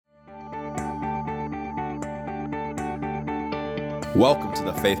Welcome to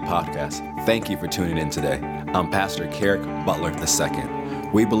the Faith Podcast. Thank you for tuning in today. I'm Pastor Kerrick Butler II.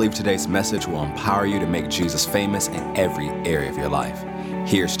 We believe today's message will empower you to make Jesus famous in every area of your life.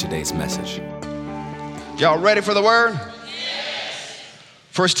 Here's today's message. Y'all ready for the word? Yes.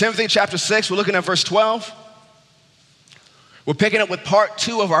 1 Timothy chapter 6, we're looking at verse 12. We're picking up with part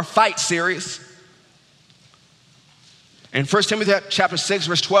 2 of our fight series. And 1 Timothy chapter 6,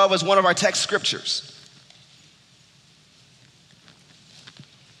 verse 12 is one of our text scriptures.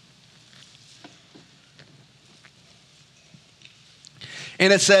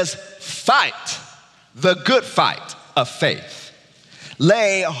 And it says, fight the good fight of faith.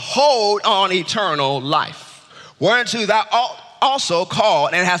 Lay hold on eternal life, whereunto thou also called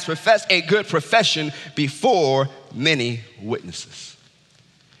and hast professed a good profession before many witnesses.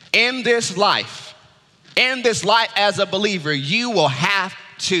 In this life as a believer, you will have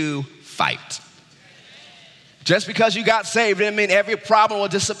to fight. Just because you got saved didn't mean every problem will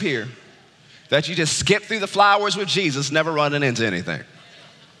disappear. That you just skip through the flowers with Jesus, never running into anything.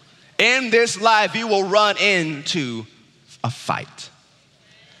 In this life, you will run into a fight.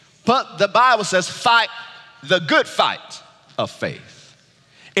 But the Bible says, fight the good fight of faith.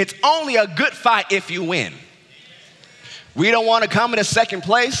 It's only a good fight if you win. We don't want to come in second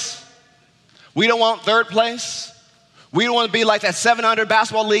place. We don't want third place. We don't want to be like that 700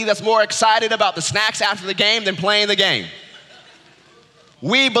 basketball league that's more excited about the snacks after the game than playing the game.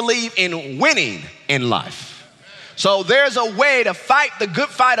 We believe in winning in life. So there's a way to fight the good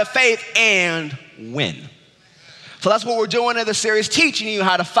fight of faith and win. So that's what we're doing in this series, teaching you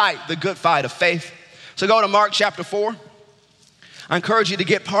how to fight the good fight of faith. So go to Mark chapter 4. I encourage you to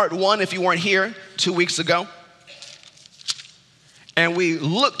get part 1 if you weren't here 2 weeks ago. And we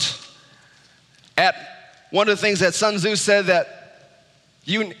looked at one of the things that Sun Tzu said, that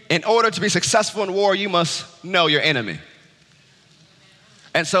you, in order to be successful in war, you must know your enemy.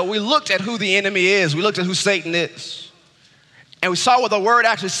 And so we looked at who the enemy is. We looked at who Satan is. And we saw what the word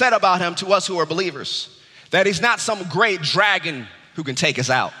actually said about him to us who are believers. That he's not some great dragon who can take us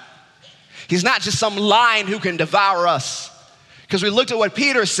out. He's not just some lion who can devour us. Because we looked at what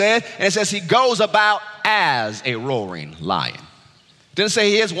Peter said, and it says he goes about as a roaring lion. Didn't say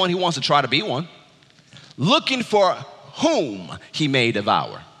he is one, he wants to try to be one. Looking for whom he may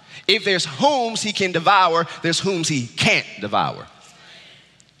devour. If there's whom he can devour, there's whom he can't devour.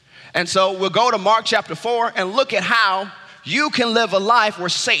 And so we'll go to Mark chapter 4 and look at how you can live a life where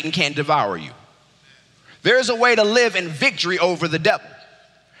Satan can't devour you. There's a way to live in victory over the devil.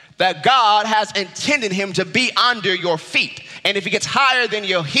 That God has intended him to be under your feet. And if he gets higher than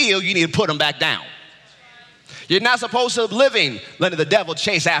your heel, you need to put him back down. You're not supposed to living letting the devil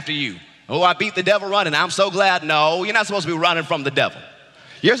chase after you. Oh, I beat the devil running. I'm so glad. No, you're not supposed to be running from the devil.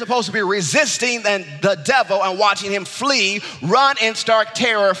 You're supposed to be resisting the devil and watching him flee, run in stark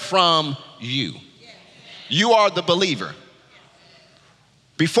terror from you. You are the believer.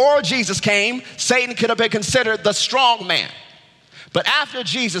 Before Jesus came, Satan could have been considered the strong man. But after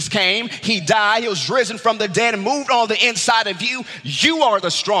Jesus came, he died, he was risen from the dead and moved on the inside of you. You are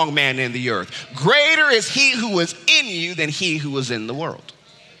the strong man in the earth. Greater is he who is in you than he who is in the world.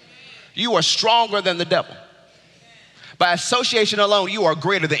 You are stronger than the devil. By association alone, you are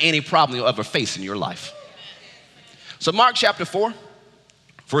greater than any problem you'll ever face in your life. So Mark chapter 4,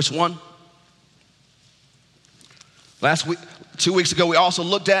 verse 1. Last week, 2 weeks ago, we also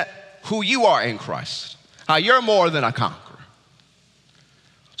looked at who you are in Christ. How you're more than a conqueror.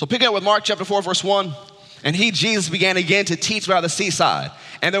 So picking up with Mark chapter 4, verse 1. And he, Jesus, began again to teach by the seaside.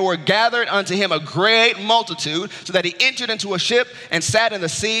 And there were gathered unto him a great multitude, so that he entered into a ship and sat in the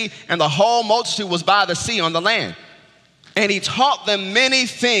sea, and the whole multitude was by the sea on the land. And he taught them many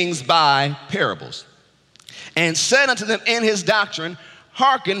things by parables, and said unto them in his doctrine,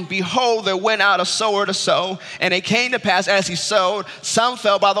 hearken, behold, there went out a sower to sow, and it came to pass as he sowed, some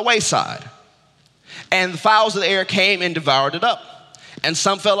fell by the wayside, and the fowls of the air came and devoured it up. And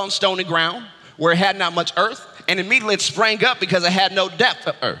some fell on stony ground, where it had not much earth, and immediately it sprang up because it had no depth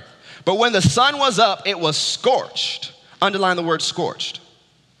of earth. But when the sun was up, it was scorched. Underline the word scorched.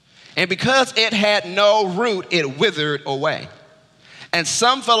 And because it had no root, it withered away. And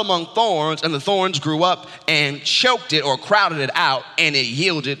some fell among thorns, and the thorns grew up and choked it or crowded it out, and it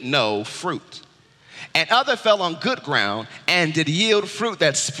yielded no fruit. And other fell on good ground, and did yield fruit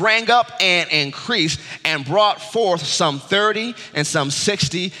that sprang up and increased, and brought forth some 30, and some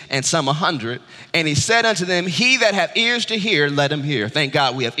 60, and some 100. And he said unto them, he that hath ears to hear, let him hear. Thank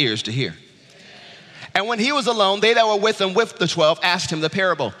God we have ears to hear. And when he was alone, they that were with him, with the 12, asked him the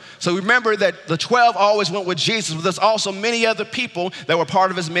parable. So remember that the 12 always went with Jesus, but there's also many other people that were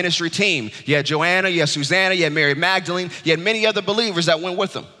part of his ministry team. You had Joanna, you had Susanna, you had Mary Magdalene, you had many other believers that went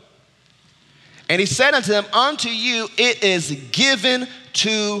with him. And he said unto them, unto you it is given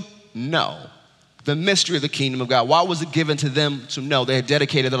to know the mystery of the kingdom of God. Why was it given to them to know? They had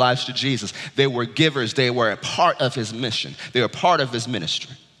dedicated their lives to Jesus. They were givers. They were a part of his mission. They were part of his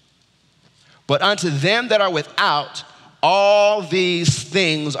ministry. But unto them that are without, all these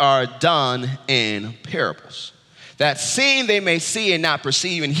things are done in parables, that seeing they may see and not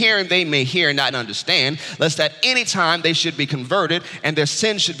perceive, and hearing they may hear and not understand, lest at any time they should be converted and their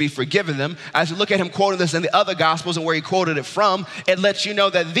sins should be forgiven them. As you look at him quoting this in the other Gospels and where he quoted it from, it lets you know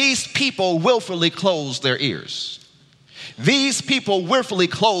that these people willfully close their ears. These people willfully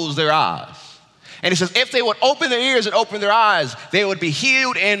close their eyes. And he says, if they would open their ears and open their eyes, they would be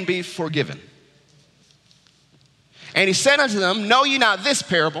healed and be forgiven. And he said unto them, know ye not this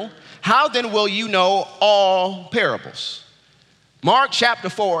parable? How then will you know all parables? Mark chapter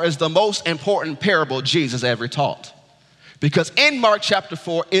 4 is the most important parable Jesus ever taught. Because in Mark chapter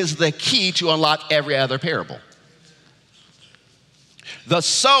 4 is the key to unlock every other parable. The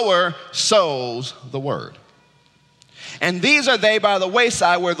sower sows the word. And these are they by the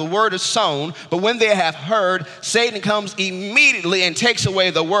wayside where the word is sown, but when they have heard, Satan comes immediately and takes away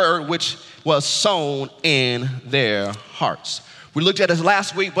the word which was sown in their hearts. We looked at this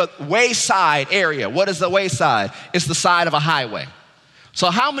last week, but wayside area. What is the wayside? It's the side of a highway. So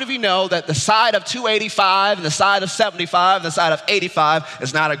how many of you know that the side of 285 and the side of 75 and the side of 85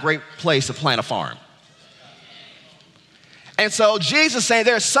 is not a great place to plant a farm? And so Jesus is saying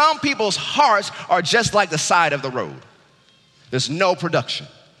there are some people's hearts are just like the side of the road. There's no production.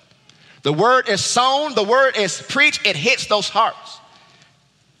 The word is sown, the word is preached, it hits those hearts.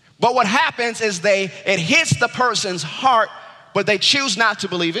 But what happens is it hits the person's heart, but they choose not to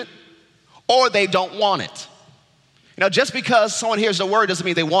believe it, or they don't want it. You know, just because someone hears the word doesn't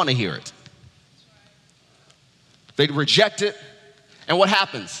mean they want to hear it. They reject it, and what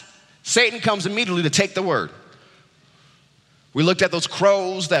happens? Satan comes immediately to take the word. We looked at those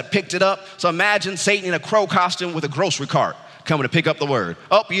crows that picked it up. So imagine Satan in a crow costume with a grocery cart coming to pick up the word.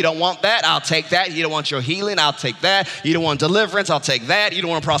 Oh, you don't want that? I'll take that. You don't want your healing? I'll take that. You don't want deliverance? I'll take that. You don't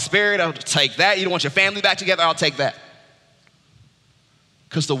want prosperity? I'll take that. You don't want your family back together? I'll take that.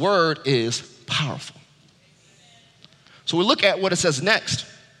 Because the word is powerful. So we look at what it says next.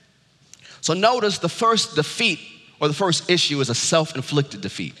 So notice the first defeat or the first issue is a self-inflicted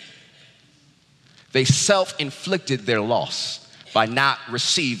defeat. They self-inflicted their loss by not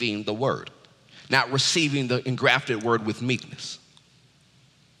receiving the word, not receiving the engrafted word with meekness.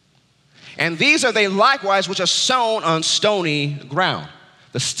 And these are they likewise which are sown on stony ground.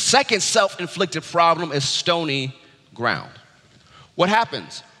 The second self-inflicted problem is stony ground. What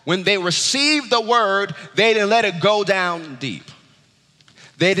happens? When they received the word, they didn't let it go down deep.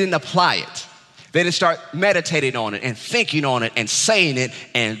 They didn't apply it. They didn't start meditating on it and thinking on it and saying it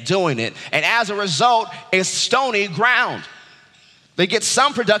and doing it. And as a result, it's stony ground. They get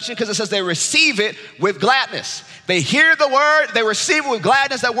some production because it says they receive it with gladness. They hear the word, they receive it with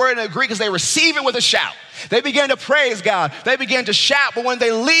gladness. That word in the Greek is they receive it with a shout. They begin to praise God. They begin to shout. But when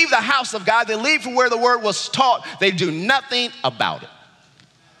they leave the house of God, they leave from where the word was taught, they do nothing about it.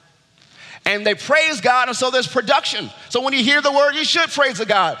 And they praise God, and so there's production. So when you hear the word, you should praise the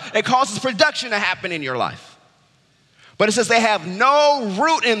God. It causes production to happen in your life. But it says they have no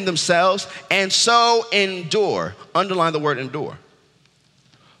root in themselves, and so endure. Underline the word endure.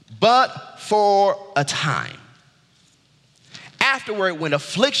 But for a time. Afterward, when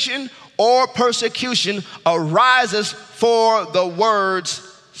affliction or persecution arises for the word's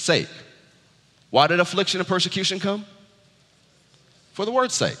sake. Why did affliction and persecution come? For the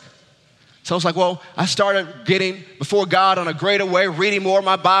word's sake. So it's like, well, I started getting before God on a greater way, reading more of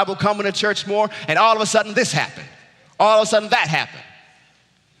my Bible, coming to church more, and all of a sudden this happened. All of a sudden that happened.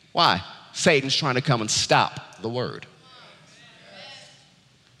 Why? Satan's trying to come and stop the word.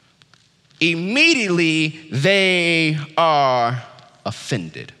 Immediately they are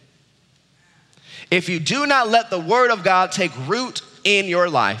offended. If you do not let the word of God take root in your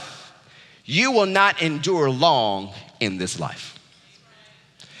life, you will not endure long in this life.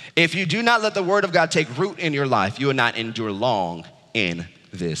 If you do not let the word of God take root in your life, you will not endure long in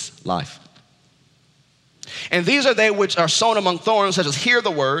this life. And these are they which are sown among thorns, such as hear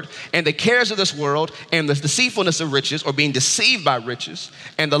the word, and the cares of this world, and the deceitfulness of riches, or being deceived by riches,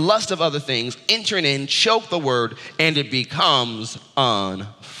 and the lust of other things, entering in, choke the word, and it becomes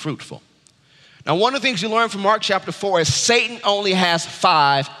unfruitful. Now, one of the things you learn from Mark chapter 4 is Satan only has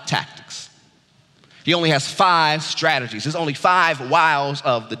 5 tactics. He only has 5 strategies. There's only 5 wiles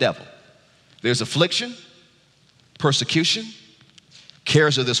of the devil. There's affliction, persecution,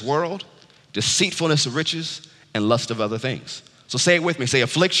 cares of this world, deceitfulness of riches, and lust of other things. So say it with me. Say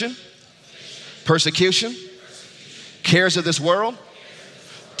affliction, persecution, cares of this world,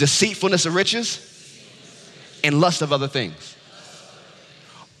 deceitfulness of riches, and lust of other things.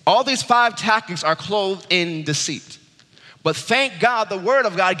 All these 5 tactics are clothed in deceit. But thank God the Word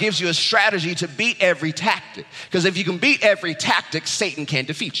of God gives you a strategy to beat every tactic. Because if you can beat every tactic, Satan can't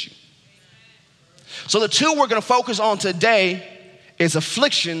defeat you. So the 2 we're going to focus on today is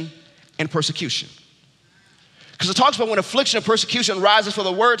affliction and persecution. Because it talks about when affliction and persecution rises for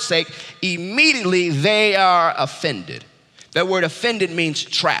the word's sake, immediately they are offended. That word offended means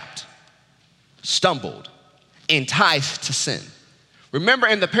trapped, stumbled, enticed to sin. Remember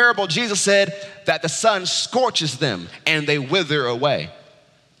in the parable, Jesus said that the sun scorches them and they wither away.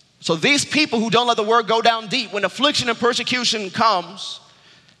 So these people who don't let the word go down deep, when affliction and persecution comes,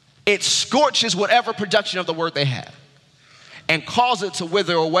 it scorches whatever production of the word they have and causes it to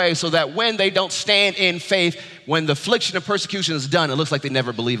wither away, so that when they don't stand in faith, when the affliction and persecution is done, it looks like they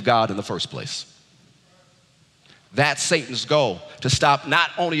never believed God in the first place. That's Satan's goal, to stop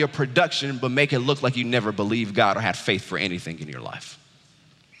not only your production, but make it look like you never believed God or had faith for anything in your life.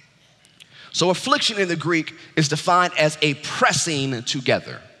 So affliction in the Greek is defined as a pressing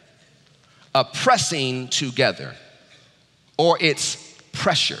together. A pressing together, or it's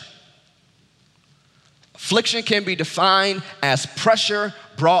pressure. Affliction can be defined as pressure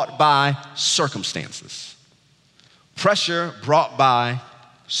brought by circumstances. Pressure brought by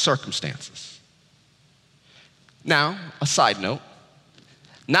circumstances. Now, a side note,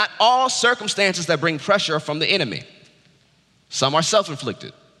 not all circumstances that bring pressure are from the enemy. Some are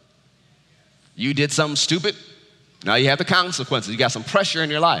self-inflicted. You did something stupid, now you have the consequences. You got some pressure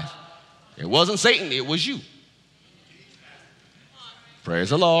in your life. It wasn't Satan, it was you. Praise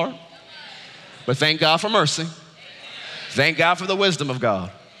the Lord. But thank God for mercy. Thank God for the wisdom of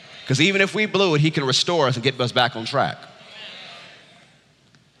God. Because even if we blew it, he can restore us and get us back on track.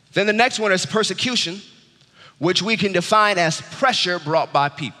 Then the next one is persecution, which we can define as pressure brought by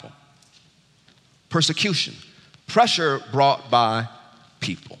people. Persecution, pressure brought by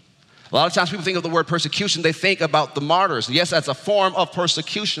people. A lot of times people think of the word persecution, they think about the martyrs. Yes, that's a form of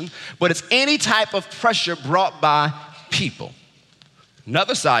persecution, but it's any type of pressure brought by people.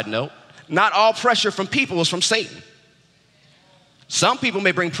 Another side note, not all pressure from people is from Satan. Some people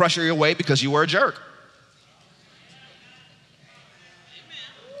may bring pressure your way because you were a jerk.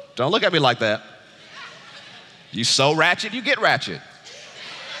 Don't look at me like that. You so ratchet, you get ratchet.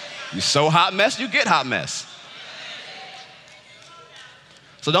 You so hot mess, you get hot mess.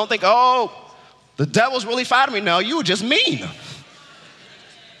 So don't think, oh, the devil's really fighting me. No, you were just mean.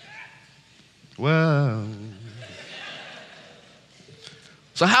 Well.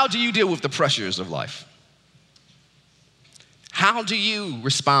 So how do you deal with the pressures of life? How do you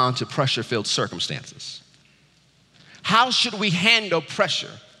respond to pressure-filled circumstances? How should we handle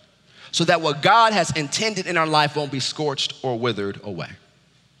pressure so that what God has intended in our life won't be scorched or withered away?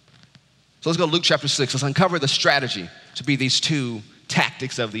 So let's go to Luke chapter 6. Let's uncover the strategy to be these 2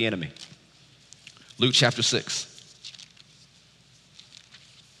 tactics of the enemy. Luke chapter 6.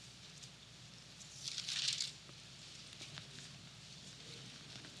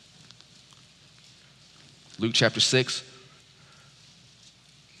 Luke chapter 6.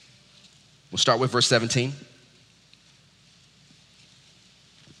 We'll start with verse 17.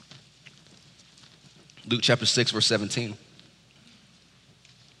 Luke chapter 6, verse 17.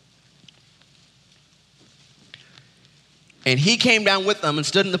 And he came down with them and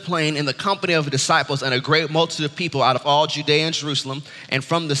stood in the plain in the company of the disciples and a great multitude of people out of all Judea and Jerusalem and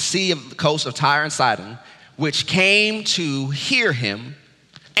from the sea of the coast of Tyre and Sidon, which came to hear him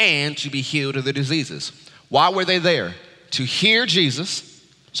and to be healed of their diseases. Why were they there? To hear Jesus,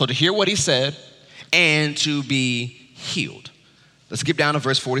 so to hear what he said, and to be healed. Let's skip down to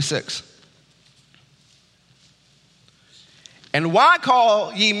verse 46. And why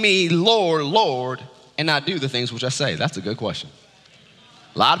call ye me Lord, Lord, and not do the things which I say? That's a good question.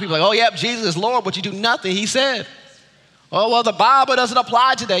 A lot of people are like, oh, yeah, Jesus is Lord, but you do nothing he said. Oh, well, the Bible doesn't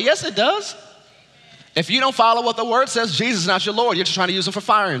apply today. Yes, it does. If you don't follow what the word says, Jesus is not your Lord. You're just trying to use him for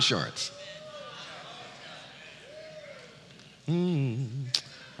fire insurance.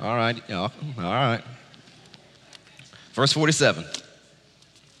 All right. All right. Verse 47.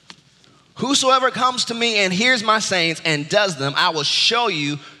 Whosoever comes to me and hears my sayings and does them, I will show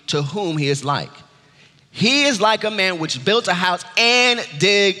you to whom he is like. He is like a man which built a house and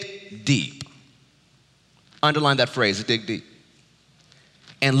digged deep. Underline that phrase, dig deep.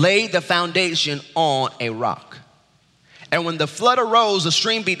 and laid the foundation on a rock. And when the flood arose, the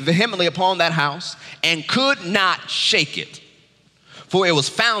stream beat vehemently upon that house and could not shake it, for it was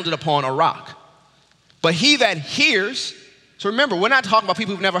founded upon a rock. But he that hears, so remember, we're not talking about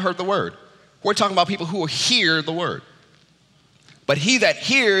people who've never heard the word. We're talking about people who will hear the word. But he that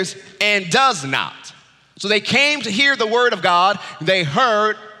hears and does not. So they came to hear the word of God, they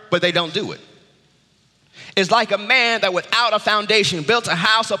heard, but they don't do it. It's like a man that without a foundation built a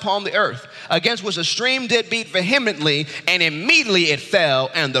house upon the earth, against which a stream did beat vehemently, and immediately it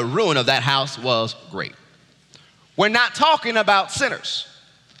fell, and the ruin of that house was great. We're not talking about sinners.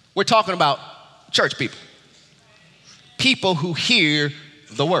 We're talking about church people. People who hear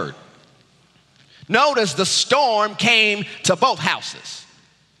the word. Notice the storm came to both houses.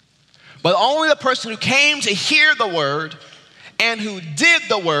 But only the person who came to hear the word and who did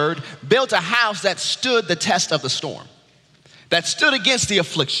the word built a house that stood the test of the storm, that stood against the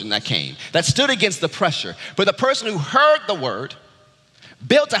affliction that came, that stood against the pressure. But the person who heard the word,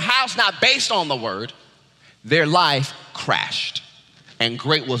 built a house not based on the word, their life crashed, and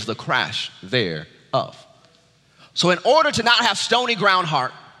great was the crash thereof. So in order to not have stony ground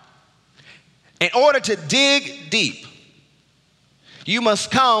heart, in order to dig deep, you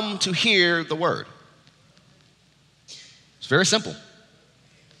must come to hear the word. It's very simple.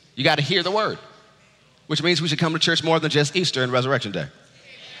 You got to hear the word, which means we should come to church more than just Easter and Resurrection Day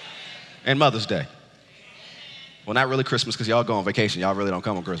and Mother's Day. Well, not really Christmas because y'all go on vacation. Y'all really don't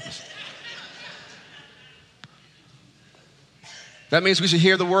come on Christmas. That means we should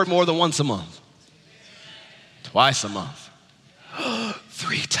hear the word more than once a month, twice a month,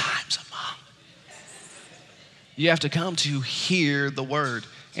 3 times a month. You have to come to hear the word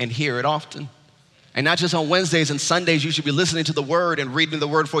and hear it often. And not just on Wednesdays and Sundays, you should be listening to the word and reading the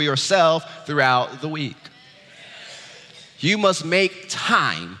word for yourself throughout the week. You must make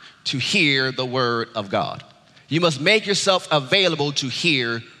time to hear the word of God. You must make yourself available to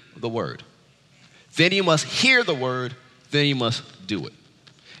hear the word. Then you must hear the word, then you must do it.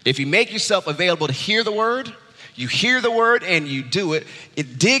 If you make yourself available to hear the word, you hear the word and you do it,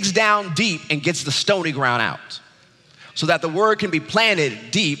 it digs down deep and gets the stony ground out so that the word can be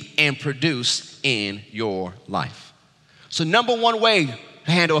planted deep and produce in your life. So number one way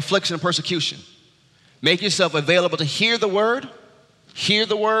to handle affliction and persecution, make yourself available to hear the word,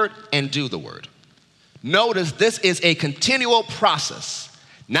 and do the word. Notice this is a continual process,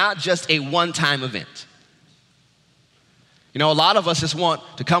 not just a one-time event. You know, a lot of us just want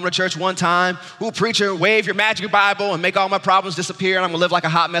to come to church one time, preacher, wave your magic Bible and make all my problems disappear, and I'm gonna live like a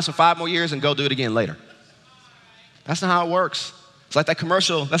hot mess for 5 more years and go do it again later. That's not how it works. It's like that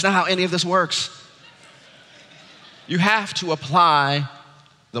commercial. That's not how any of this works. You have to apply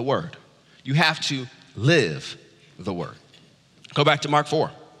the word. You have to live the word. Go back to Mark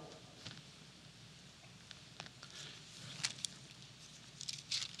 4.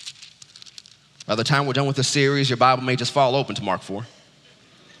 By the time we're done with the series, your Bible may just fall open to Mark 4.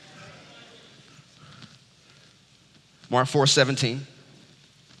 Mark 4:17.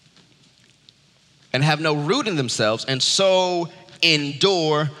 And have no root in themselves, and so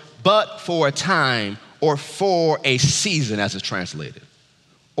endure but for a time, or for a season, as it's translated,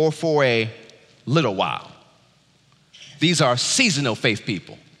 or for a little while. These are seasonal faith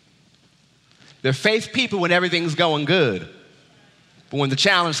people. They're faith people when everything's going good. But when the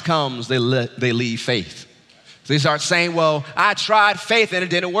challenge comes, they leave faith. So they start saying, well, I tried faith and it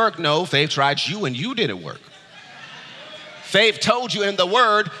didn't work. No, faith tried you and you didn't work. Faith told you in the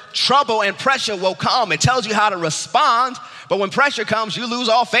word, trouble and pressure will come. It tells you how to respond, but when pressure comes, you lose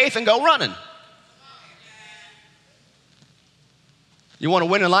all faith and go running. You want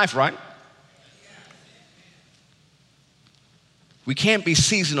to win in life, right? We can't be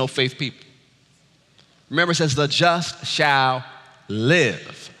seasonal faith people. Remember, it says, the just shall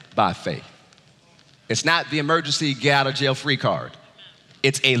live by faith. It's not the emergency get out of jail free card.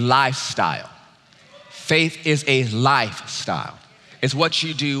 It's a lifestyle. Faith is a lifestyle. It's what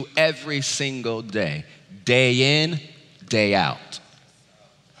you do every single day, day in, day out.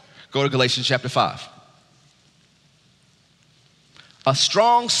 Go to Galatians chapter 5. A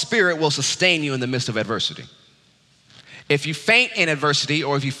strong spirit will sustain you in the midst of adversity. If you faint in adversity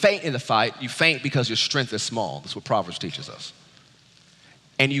or if you faint in the fight, you faint because your strength is small. That's what Proverbs teaches us.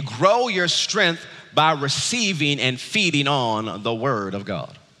 And you grow your strength by receiving and feeding on the word of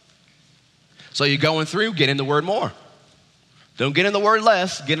God. So you're going through, get in the word more. Don't get in the word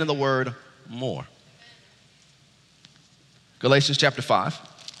less, get in the word more. Galatians chapter 5.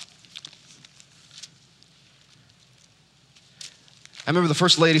 I remember the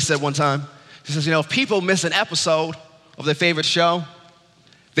first lady said one time, she says, you know, if people miss an episode of their favorite show,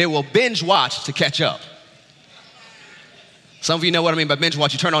 They will binge watch to catch up. Some of you know what I mean by binge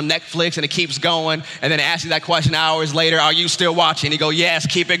watch. You turn on Netflix and it keeps going, and then it asks you that question hours later, are you still watching? You go, yes,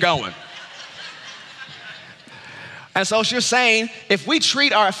 keep it going. And so you're saying, if we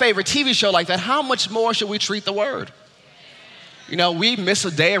treat our favorite TV show like that, how much more should we treat the Word? You know, we miss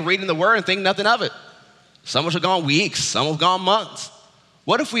a day of reading the Word and think nothing of it. Some of us have gone weeks, some have gone months.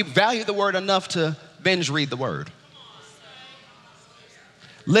 What if we value the Word enough to binge read the Word?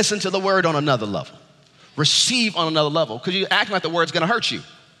 Listen to the Word on another level. Receive on another level, because you act like the Word's gonna hurt you.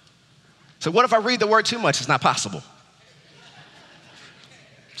 So what if I read the Word too much? It's not possible.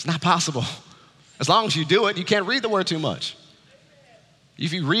 It's not possible. As long as you do it, you can't read the Word too much.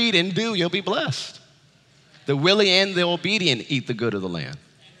 If you read and do, you'll be blessed. The willing and the obedient eat the good of the land.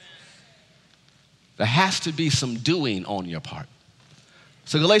 There has to be some doing on your part.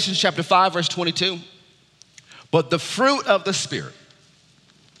 So Galatians chapter 5, verse 22. But the fruit of the Spirit.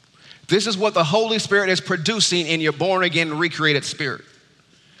 This is what the Holy Spirit is producing in your born again, recreated spirit.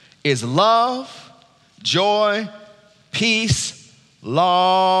 Is love, joy, peace, long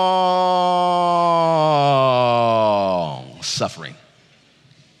suffering.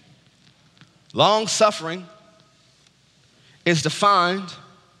 Long suffering is defined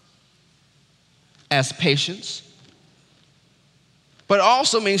as patience, but it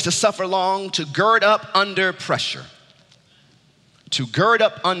also means to suffer long, to gird up under pressure. To gird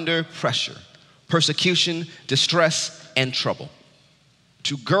up under pressure, persecution, distress, and trouble.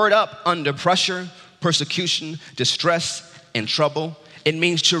 To gird up under pressure, persecution, distress, and trouble, it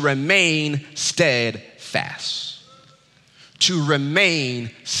means to remain steadfast. To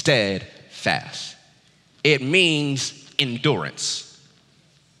remain steadfast. It means endurance.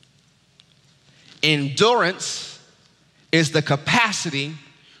 Endurance is the capacity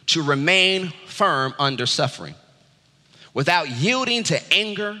to remain firm under suffering, without yielding to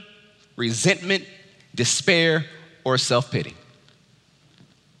anger, resentment, despair, or self-pity.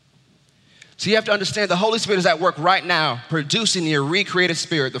 So you have to understand the Holy Spirit is at work right now, producing in your recreated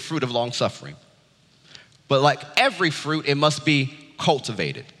spirit the fruit of long suffering. But like every fruit, it must be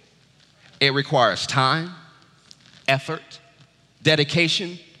cultivated. It requires time, effort,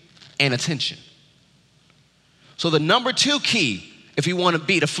 dedication, and attention. So the number 2 key, if you want to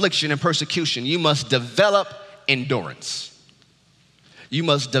beat affliction and persecution, you must develop endurance. You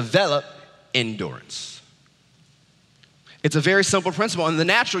must develop endurance. It's a very simple principle. In the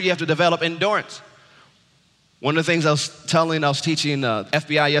natural, you have to develop endurance. One of the things I was teaching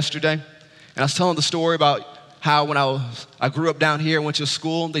FBI yesterday, and I was telling the story about how when I grew up down here and went to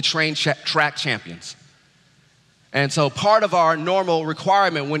school, they trained track champions. And so part of our normal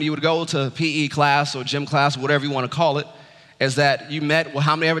requirement when you would go to PE class or gym class, whatever you want to call it, is that you met,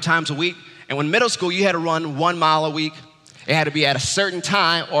 how many ever times a week? And when middle school, you had to run 1 mile a week. It had to be at a certain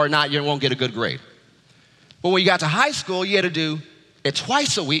time or not, you won't get a good grade. But when you got to high school, you had to do it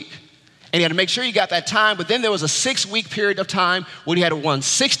twice a week, and you had to make sure you got that time. But then there was a 6-week period of time where you had to run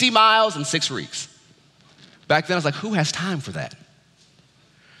 60 miles in 6 weeks. Back then, I was like, who has time for that?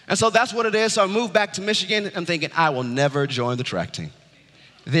 And so that's what it is. So I moved back to Michigan. I'm thinking, I will never join the track team.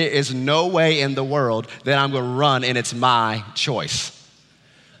 There is no way in the world that I'm going to run, and it's my choice.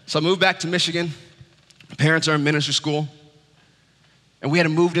 So I moved back to Michigan. My parents are in ministry school. And we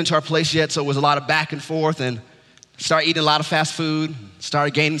hadn't moved into our place yet, so it was a lot of back and forth, and started eating a lot of fast food,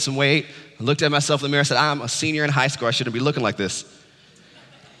 started gaining some weight. I looked at myself in the mirror and said, I'm a senior in high school. I shouldn't be looking like this.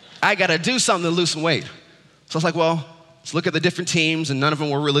 I got to do something to lose some weight. So I was like, well, let's look at the different teams, and none of them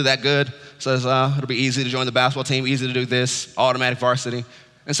were really that good. So it'll be easy to join the basketball team, easy to do this, automatic varsity.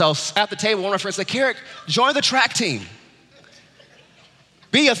 And so at the table, one of my friends said, Kerrick, join the track team.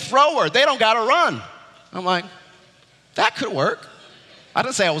 Be a thrower. They don't got to run. I'm like, that could work. I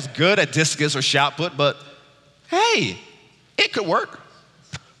didn't say I was good at discus or shot put, but hey, it could work.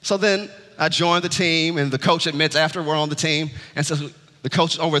 So then I joined the team, and the coach admits after we're on the team and says, the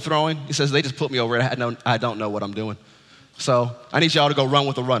coach is overthrowing. He says, they just put me over it. I don't know what I'm doing. So I need y'all to go run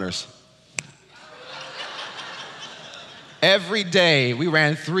with the runners. Every day we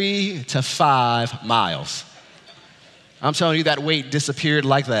ran 3 to 5 miles. I'm telling you, that weight disappeared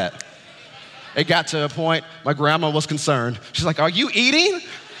like that. It got to a point, my grandma was concerned. She's like, are you eating?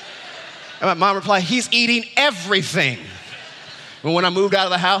 And my mom replied, he's eating everything. But when I moved out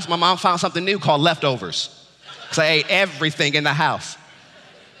of the house, my mom found something new called leftovers. Because I ate everything in the house.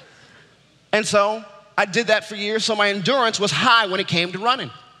 And so I did that for years, so my endurance was high when it came to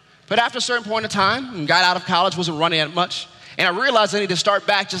running. But after a certain point of time, and got out of college, wasn't running that much, and I realized I needed to start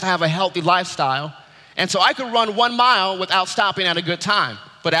back just to have a healthy lifestyle. And so I could run 1 mile without stopping at a good time.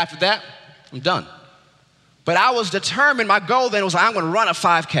 But after that, I'm done. But I was determined, my goal then was I'm gonna run a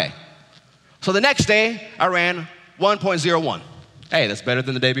 5K. So the next day, I ran 1.01. Hey, that's better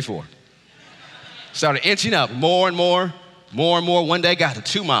than the day before. Started inching up more and more. One day got to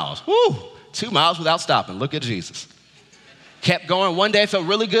 2 miles. Woo, 2 miles without stopping. Look at Jesus. Kept going. One day I felt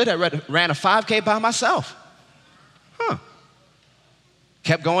really good. I ran a 5K by myself.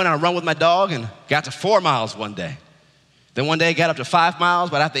 Kept going, and I run with my dog and got to 4 miles one day. Then one day I got up to 5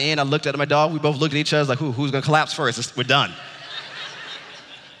 miles, but at the end I looked at my dog. We both looked at each other like, who's gonna collapse first? We're done.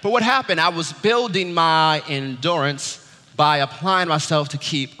 But what happened? I was building my endurance by applying myself to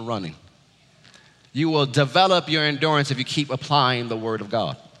keep running. You will develop your endurance if you keep applying the word of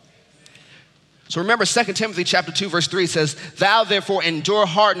God. So remember 2 Timothy chapter 2, verse 3 says, thou therefore endure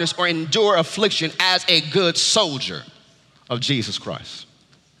hardness or endure affliction as a good soldier of Jesus Christ.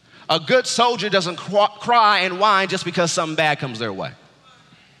 A good soldier doesn't cry and whine just because something bad comes their way.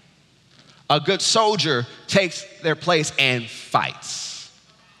 A good soldier takes their place and fights.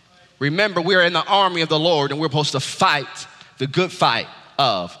 Remember, we're in the army of the Lord and we're supposed to fight the good fight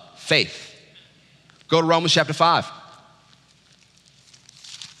of faith. Go to Romans chapter 5.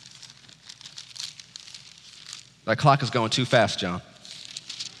 That clock is going too fast, John.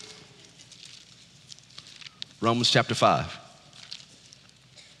 Romans chapter 5.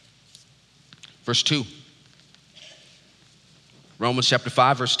 Verse 2. Romans chapter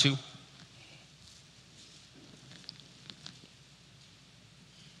 5, verse 2.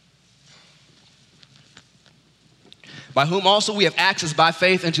 By whom also we have access by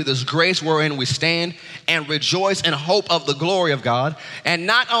faith into this grace wherein we stand and rejoice in hope of the glory of God. And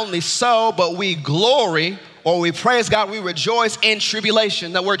not only so, but we glory, or we praise God, we rejoice in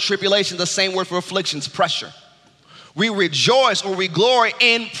tribulation. That word tribulation is the same word for afflictions, pressure. We rejoice or we glory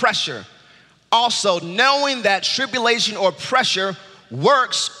in pressure. Also, knowing that tribulation or pressure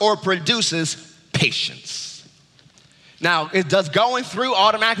works or produces patience. Now, does going through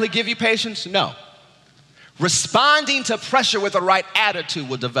automatically give you patience? No. Responding to pressure with the right attitude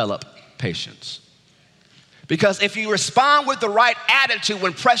will develop patience. Because if you respond with the right attitude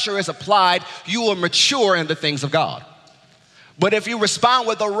when pressure is applied, you will mature in the things of God. But if you respond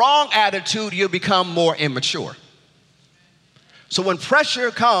with the wrong attitude, you'll become more immature. So when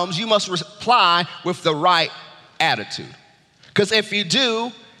pressure comes, you must reply with the right attitude. Because if you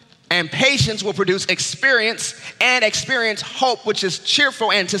do, and patience will produce experience, and experience hope, which is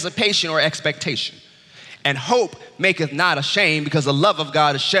cheerful anticipation or expectation. And hope maketh not ashamed, because the love of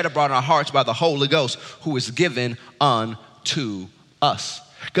God is shed abroad in our hearts by the Holy Ghost, who is given unto us.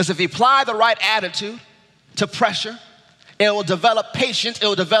 Because if you apply the right attitude to pressure, it will develop patience, it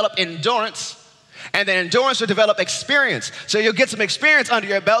will develop endurance, and then endurance will develop experience. So you'll get some experience under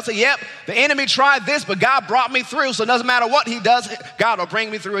your belt. Say, yep, the enemy tried this, but God brought me through. So it doesn't matter what he does, God will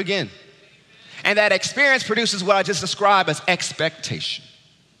bring me through again. And that experience produces what I just described as expectation.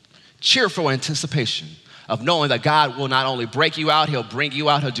 Cheerful anticipation of knowing that God will not only break you out, he'll bring you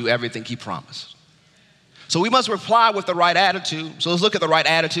out, he'll do everything he promised. So we must reply with the right attitude. So let's look at the right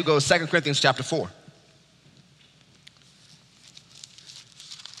attitude. Go to 2 Corinthians chapter 4.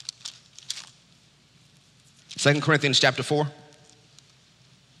 Second Corinthians chapter 4.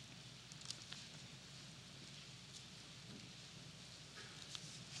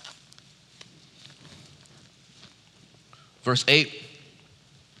 Verse 8.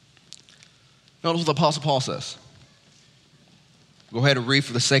 Notice what the Apostle Paul says. Go ahead and read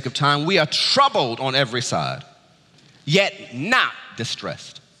for the sake of time. We are troubled on every side, yet not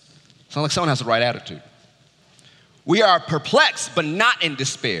distressed. Sounds like someone has the right attitude. We are perplexed, but not in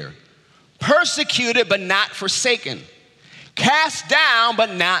despair. Persecuted, but not forsaken. Cast down,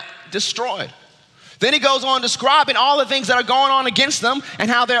 but not destroyed. Then he goes on describing all the things that are going on against them and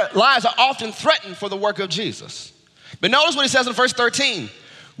how their lives are often threatened for the work of Jesus. But notice what he says in verse 13.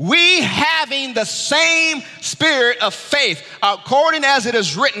 We having the same spirit of faith, according as it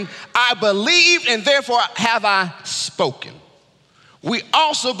is written, I believed and therefore have I spoken. We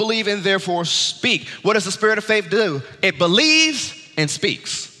also believe and therefore speak. What does the spirit of faith do? It believes and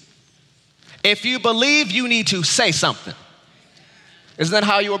speaks. If you believe, you need to say something. Isn't that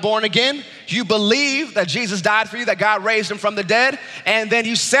how you were born again? You believe that Jesus died for you, that God raised him from the dead, and then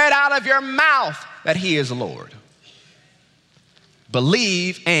you said out of your mouth that he is Lord.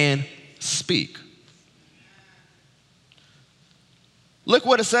 Believe and speak. Look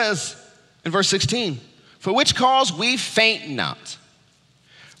what it says in verse 16. For which cause we faint not.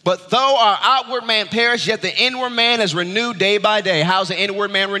 But though our outward man perish, yet the inward man is renewed day by day. How's the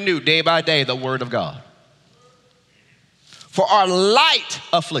inward man renewed? Day by day, the word of God. For our light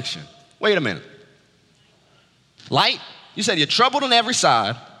affliction. Wait a minute. Light? You said you're troubled on every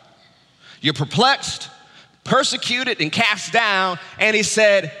side. You're perplexed, persecuted and cast down, and he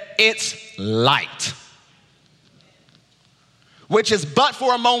said, it's light. Which is but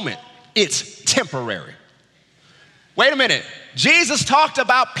for a moment. It's temporary. Wait a minute. Jesus talked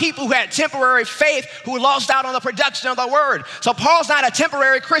about people who had temporary faith who lost out on the production of the word. So Paul's not a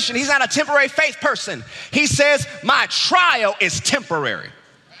temporary Christian. He's not a temporary faith person. He says, my trial is temporary.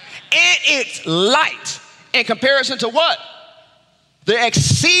 And it's light in comparison to what? The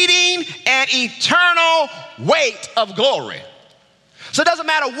exceeding and eternal weight of glory. So it doesn't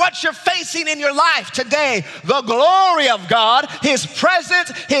matter what you're facing in your life today, the glory of God, his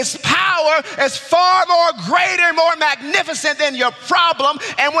presence, his power is far more greater and more magnificent than your problem.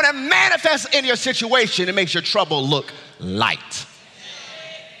 And when it manifests in your situation, it makes your trouble look light.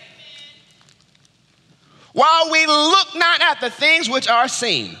 While we look not at the things which are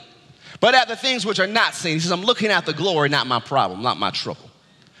seen, but at the things which are not seen. He says, I'm looking at the glory, not my problem, not my trouble.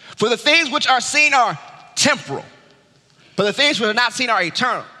 For the things which are seen are temporal, but the things which are not seen are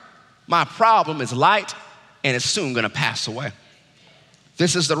eternal. My problem is light, and it's soon going to pass away.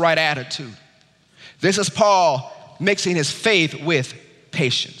 This is the right attitude. This is Paul mixing his faith with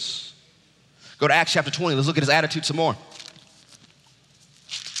patience. Go to Acts chapter 20. Let's look at his attitude some more.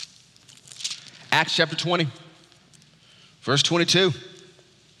 Acts chapter 20, verse 22.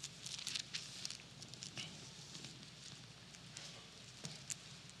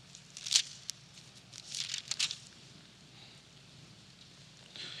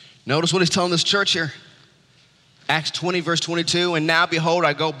 Notice what he's telling this church here. Acts 20, verse 22. And now, behold,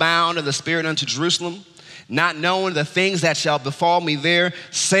 I go bound in the Spirit unto Jerusalem, not knowing the things that shall befall me there,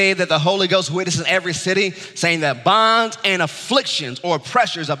 save that the Holy Ghost witnesses in every city, saying that bonds and afflictions or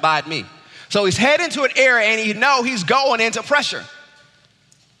pressures abide me. So he's heading to an area and you know he's going into pressure.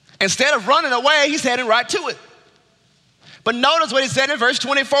 Instead of running away, he's heading right to it. But notice what he said in verse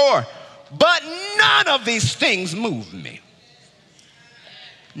 24. But none of these things move me.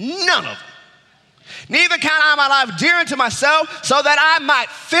 None of them. Neither count I my life dear unto myself, so that I might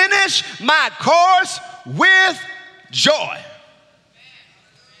finish my course with joy.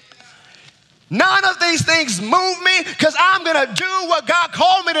 None of these things move me because I'm going to do what God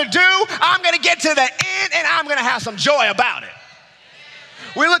called me to do. I'm going to get to the end and I'm going to have some joy about it.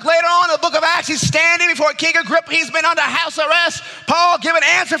 We look later on in the book of Acts, he's standing before King Agrippa. He's been under house arrest. Paul, give an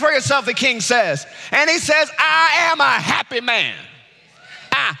answer for yourself, the king says. And he says, I am a happy man.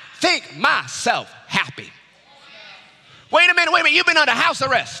 I think myself happy. Wait a minute, you've been under house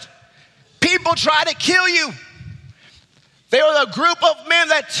arrest. People try to kill you. They were a group of men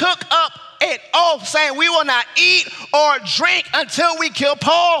that took up an oath saying we will not eat or drink until we kill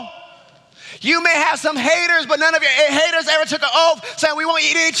Paul. You may have some haters, but none of your haters ever took an oath saying we won't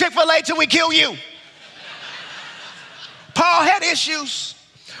eat any Chick-fil-A till we kill you. Paul had issues.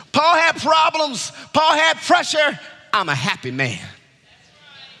 Paul had problems. Paul had pressure. I'm a happy man.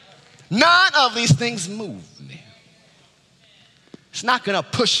 None of these things move me. It's not going to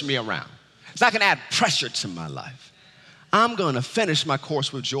push me around. It's not going to add pressure to my life. I'm going to finish my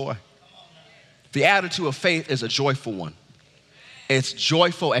course with joy. The attitude of faith is a joyful one. It's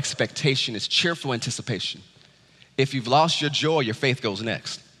joyful expectation. It's cheerful anticipation. If you've lost your joy, your faith goes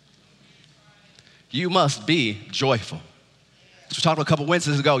next. You must be joyful. As we talked about a couple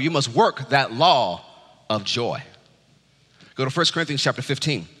Wednesdays ago, you must work that law of joy. Go to 1 Corinthians chapter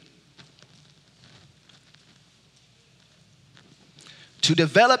 15. To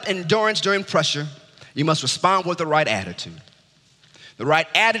develop endurance during pressure, you must respond with the right attitude. The right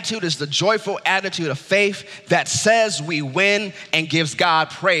attitude is the joyful attitude of faith that says we win and gives God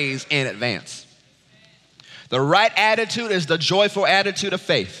praise in advance. The right attitude is the joyful attitude of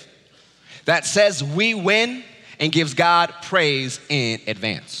faith that says we win and gives God praise in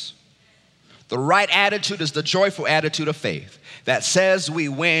advance. The right attitude is the joyful attitude of faith that says we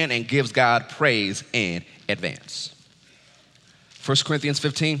win and gives God praise in advance. 1 Corinthians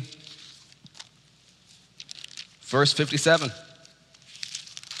 15, verse 57.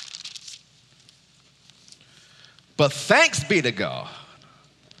 But thanks be to God,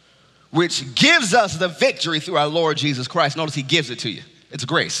 which gives us the victory through our Lord Jesus Christ. Notice he gives it to you. It's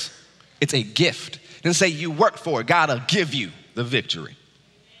grace. It's a gift. It doesn't say you work for it. God will give you the victory.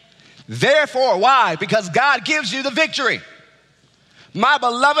 Therefore, why? Because God gives you the victory. My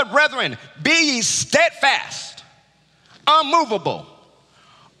beloved brethren, be ye steadfast, unmovable,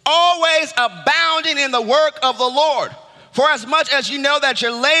 always abounding in the work of the Lord. For as much as you know that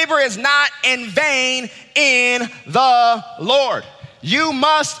your labor is not in vain in the Lord. You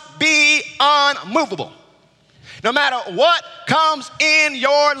must be unmovable. No matter what comes in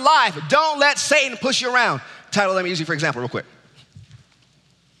your life, don't let Satan push you around. Title, let me use you for example real quick.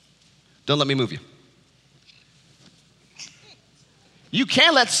 Don't let me move you. You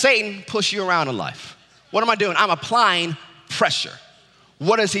can't let Satan push you around in life. What am I doing? I'm applying pressure.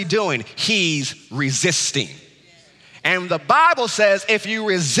 What is he doing? He's resisting. And the Bible says if you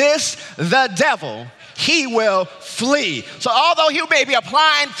resist the devil, he will flee. So although he may be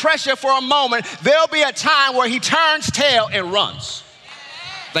applying pressure for a moment, there'll be a time where he turns tail and runs.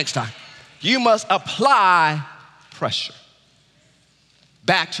 Thanks, Ty. You must apply pressure.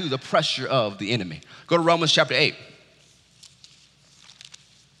 Back to the pressure of the enemy. Go to Romans chapter 8.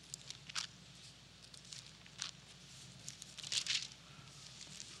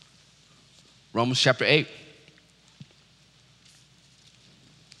 Romans chapter 8.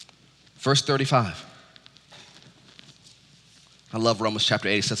 Verse 35. I love Romans chapter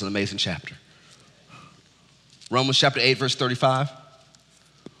 8. It's such an amazing chapter. Romans chapter 8, verse 35.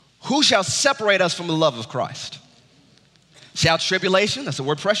 Who shall separate us from the love of Christ? Shall tribulation, that's the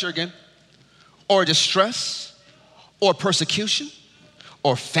word pressure again, or distress, or persecution,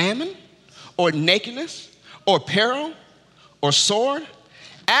 or famine, or nakedness, or peril, or sword?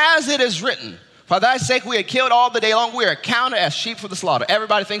 As it is written, for thy sake we are killed all the day long. We are counted as sheep for the slaughter.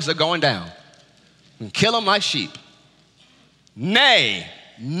 Everybody thinks they're going down. And kill them like sheep. Nay,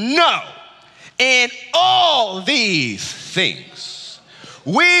 no. In all these things,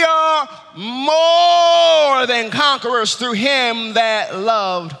 we are more than conquerors through him that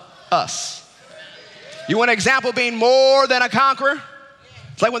loved us. You want an example of being more than a conqueror?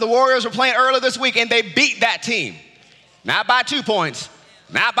 It's like when the Warriors were playing earlier this week and they beat that team. Not by 2 points,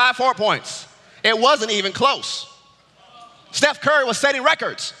 not by 4 points. It wasn't even close. Steph Curry was setting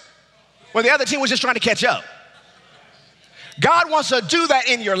records when the other team was just trying to catch up. God wants to do that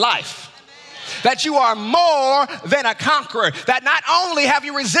in your life. That you are more than a conqueror. That not only have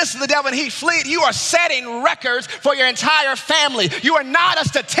you resisted the devil and he fled, you are setting records for your entire family. You are not a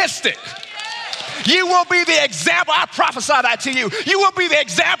statistic. You will be the example. I prophesy that to you. You will be the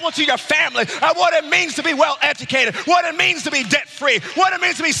example to your family of what it means to be well educated, what it means to be debt free, what it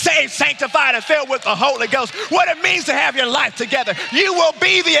means to be saved, sanctified, and filled with the Holy Ghost, what it means to have your life together. You will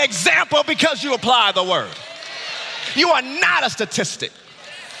be the example because you apply the word. You are not a statistic.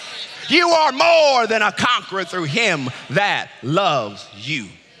 You are more than a conqueror through him that loves you.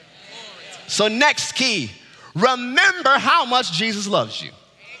 So next key, remember how much Jesus loves you.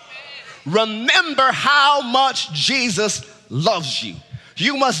 Remember how much Jesus loves you.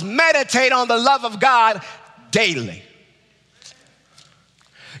 You must meditate on the love of God daily.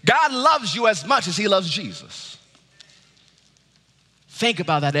 God loves you as much as he loves Jesus. Think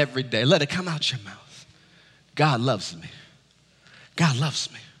about that every day. Let it come out your mouth. God loves me. God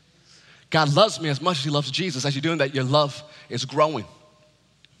loves me. God loves me as much as he loves Jesus. As you're doing that, your love is growing.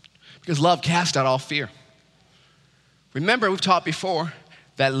 Because love casts out all fear. Remember, we've taught before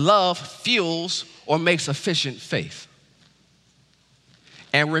that love fuels or makes efficient faith.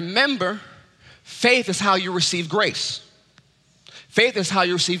 And remember, faith is how you receive grace. Faith is how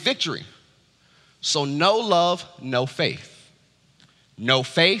you receive victory. So no love, no faith. No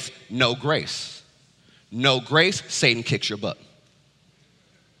faith, no grace. No grace, Satan kicks your butt.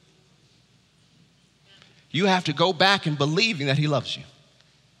 You have to go back and believing that he loves you.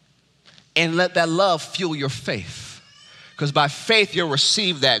 And let that love fuel your faith. Because by faith, you'll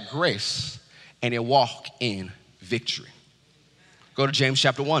receive that grace and you'll walk in victory. Go to James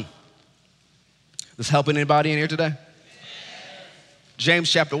chapter 1. This helping anybody in here today?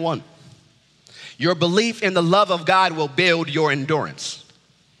 James chapter 1. Your belief in the love of God will build your endurance.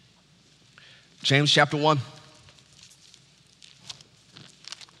 James chapter 1.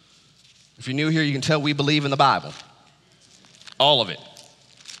 If you're new here, you can tell we believe in the Bible. All of it.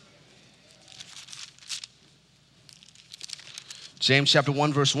 James chapter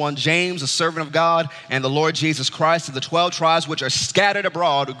 1, verse 1. James, a servant of God and the Lord Jesus Christ, to the 12 tribes which are scattered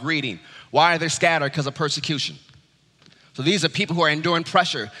abroad, a greeting. Why are they scattered? Because of persecution. So these are people who are enduring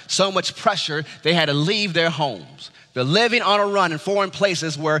pressure. So much pressure, they had to leave their homes. They're living on a run in foreign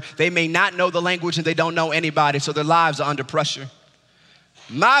places where they may not know the language and they don't know anybody, so their lives are under pressure.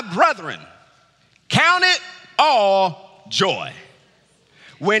 My brethren, count it all joy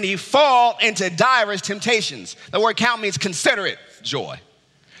when you fall into diverse temptations. The word count means consider it joy.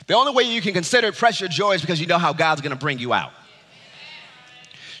 The only way you can consider pressure joy is because you know how God's going to bring you out.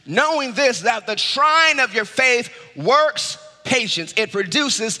 Knowing this, that the trying of your faith works patience. It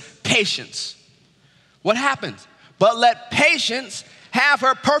produces patience. What happens? But let patience have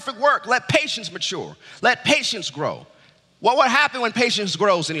her perfect work. Let patience mature. Let patience grow. What would happen when patience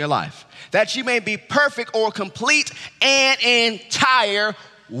grows in your life? That you may be perfect or complete and entire,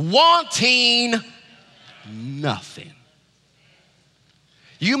 wanting nothing.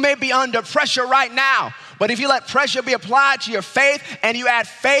 You may be under pressure right now, But if you let pressure be applied to your faith and you add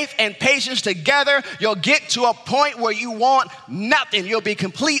faith and patience together, you'll get to a point where you want nothing. You'll be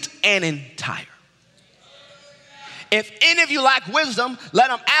complete and entire. If any of you lack wisdom,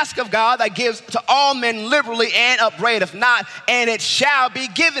 let him ask of God that gives to all men liberally and upbraideth not, and it shall be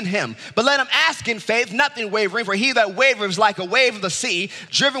given him. But let him ask in faith, nothing wavering, for he that wavereth is like a wave of the sea,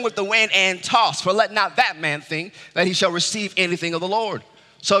 driven with the wind and tossed. For let not that man think that he shall receive anything of the Lord.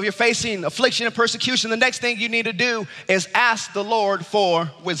 So if you're facing affliction and persecution, the next thing you need to do is ask the Lord for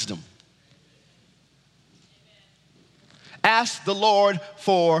wisdom. Ask the Lord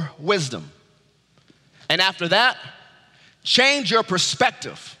for wisdom. And after that, change your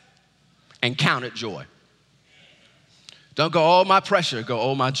perspective and count it joy. Don't go, oh, my pressure. Go,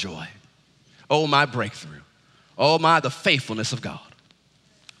 oh, my joy. Oh, my breakthrough. Oh, the faithfulness of God.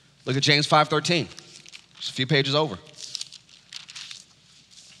 Look at James 5:13. Just a few pages over.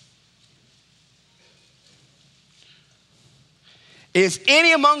 Is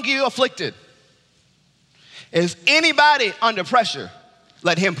any among you afflicted? Is anybody under pressure?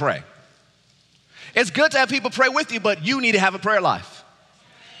 Let him pray. It's good to have people pray with you, but you need to have a prayer life.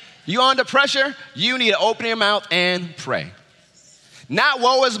 You under pressure, you need to open your mouth and pray. Not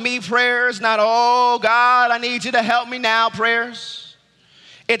woe is me prayers, not oh God, I need you to help me now prayers.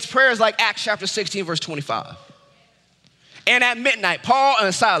 It's prayers like Acts chapter 16, verse 25. And at midnight, Paul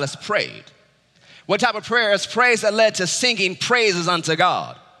and Silas prayed. What type of prayer is praise that led to singing praises unto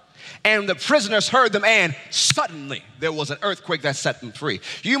God? And the prisoners heard them, and suddenly there was an earthquake that set them free.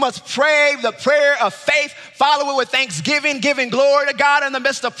 You must pray the prayer of faith, follow it with thanksgiving, giving glory to God in the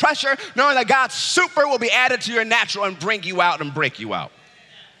midst of pressure, knowing that God's super will be added to your natural and bring you out and break you out.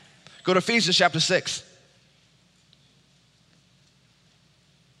 Go to Ephesians chapter 6.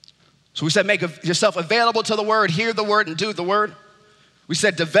 So we said make yourself available to the word, hear the word, and do the word. We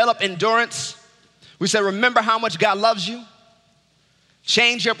said develop endurance. We said remember how much God loves you.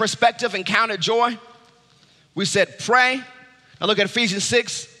 Change your perspective and count it joy. We said pray. Now look at Ephesians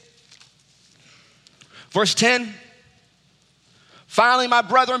 6, verse 10. Finally, my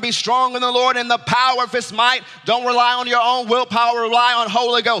brethren, be strong in the Lord and the power of his might. Don't rely on your own willpower, rely on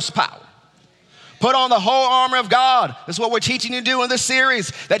Holy Ghost power. Put on the whole armor of God. That's what we're teaching you to do in this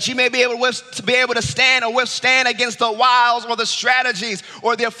series, that you may be able to stand or withstand against the wiles or the strategies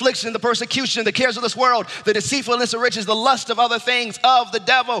or the affliction, the persecution, the cares of this world, the deceitfulness of riches, the lust of other things of the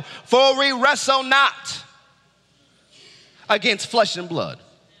devil. For we wrestle not against flesh and blood,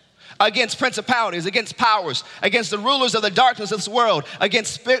 against principalities, against powers, against the rulers of the darkness of this world,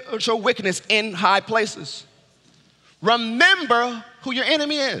 against spiritual wickedness in high places. Remember who your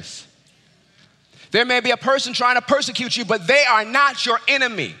enemy is. There may be a person trying to persecute you, but they are not your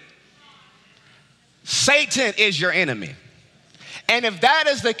enemy. Satan is your enemy. And if that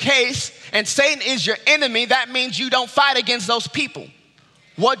is the case, and Satan is your enemy, that means you don't fight against those people.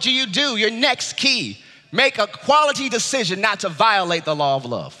 What do? Your next key, make a quality decision not to violate the law of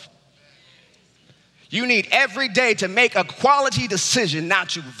love. You need every day to make a quality decision not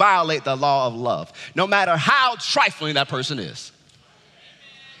to violate the law of love, no matter how trifling that person is.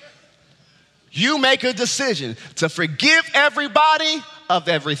 You make a decision to forgive everybody of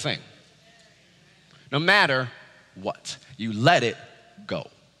everything. No matter what, you let it go.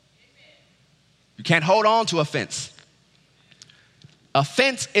 You can't hold on to offense.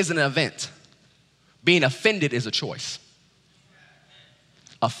 Offense is an event. Being offended is a choice.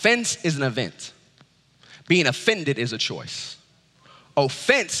 Offense is an event. Being offended is a choice.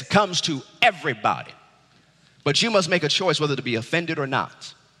 Offense comes to everybody, but you must make a choice whether to be offended or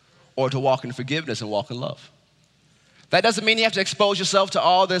not, or to walk in forgiveness and walk in love. That doesn't mean you have to expose yourself to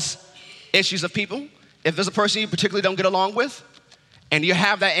all this issues of people. If there's a person you particularly don't get along with, and you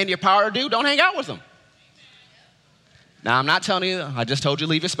have that in your power to do, don't hang out with them. Now, I'm not telling you, I just told you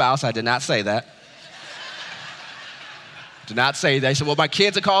leave your spouse. I did not say that. Did not say that. He said, well, my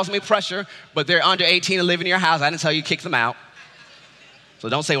kids are causing me pressure, but they're under 18 and living in your house. I didn't tell you kick them out. So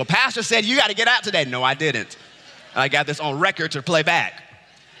don't say, well, pastor said you got to get out today. No, I didn't. I got this on record to play back.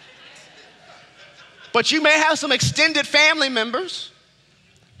 But you may have some extended family members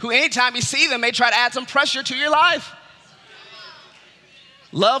who anytime you see them may try to add some pressure to your life.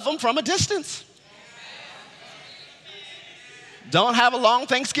 Love them from a distance. Don't have a long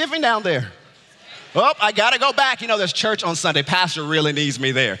Thanksgiving down there. Oh, I got to go back. You know, there's church on Sunday. Pastor really needs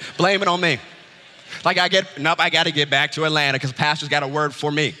me there. Blame it on me. I got to get back to Atlanta because pastor's got a word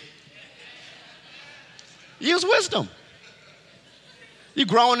for me. Use wisdom. You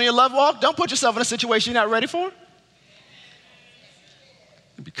growing in your love walk, don't put yourself in a situation you're not ready for.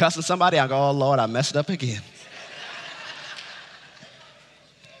 You be cussing somebody, I go, oh Lord, I messed up again.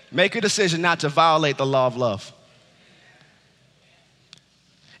 Make a decision not to violate the law of love.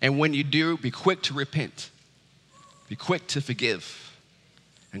 And when you do, be quick to repent. Be quick to forgive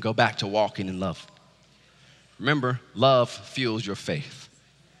and go back to walking in love. Remember, love fuels your faith.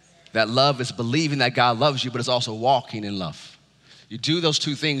 That love is believing that God loves you, but it's also walking in love. You do those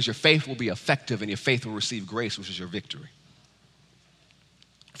two things, your faith will be effective and your faith will receive grace, which is your victory.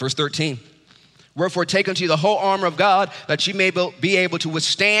 Verse 13, wherefore take unto you the whole armor of God, that ye may be able to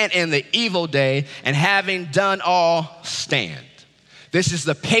withstand in the evil day, and having done all, stand. This is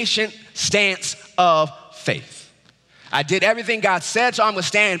the patient stance of faith. I did everything God said, so I'm going to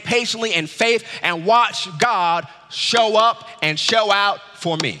stand patiently in faith and watch God show up and show out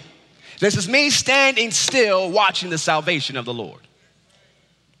for me. This is me standing still watching the salvation of the Lord.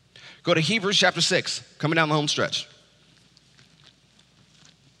 Go to Hebrews chapter 6, coming down the home stretch.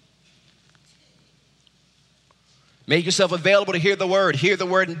 Make yourself available to hear the word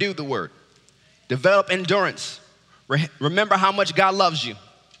and do the word. Develop endurance. Remember how much God loves you.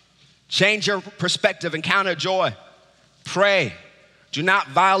 Change your perspective, encounter joy. Pray. Do not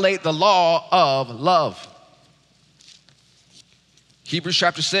violate the law of love. Hebrews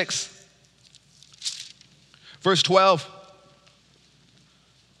chapter 6, verse 12.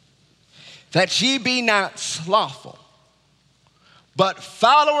 That ye be not slothful, but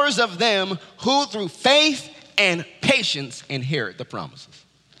followers of them who through faith and patience inherit the promises.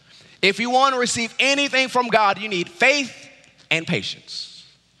 If you want to receive anything from God, you need faith and patience.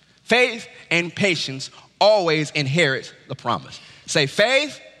 Faith and patience always inherit the promise. Say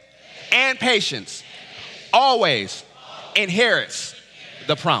faith and patience always inherits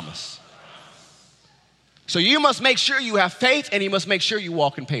the promise. So you must make sure you have faith and you must make sure you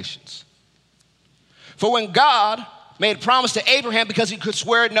walk in patience. For when God made a promise to Abraham, because he could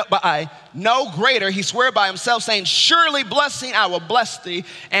swear by no greater, he swore by himself, saying, surely blessing I will bless thee,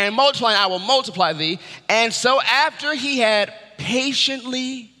 and multiplying I will multiply thee. And so after he had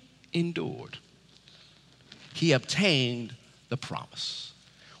patiently endured, he obtained the promise.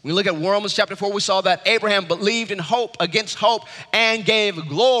 When we look at Romans chapter 4, we saw that Abraham believed in hope against hope and gave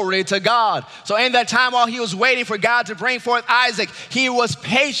glory to God. So in that time while he was waiting for God to bring forth Isaac, he was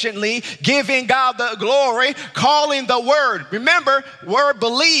patiently giving God the glory, calling the word. Remember, word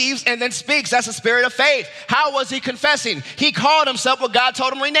believes and then speaks. That's the spirit of faith. How was he confessing? He called himself what God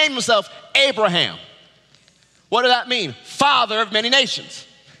told him to rename himself, Abraham. What did that mean? Father of many nations.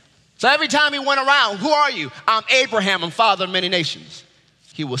 So every time he went around, who are you? I'm Abraham, I'm father of many nations.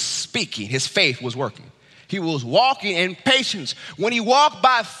 He was speaking, his faith was working. He was walking in patience. When he walked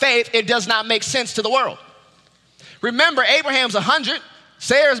by faith, it does not make sense to the world. Remember, Abraham's 100,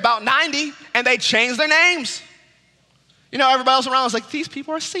 Sarah's about 90, and they changed their names. You know, everybody else around was like, these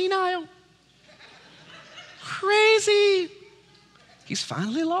people are senile. Crazy. He's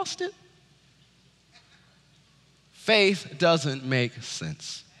finally lost it. Faith doesn't make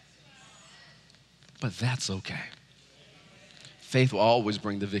sense. But that's okay. Faith will always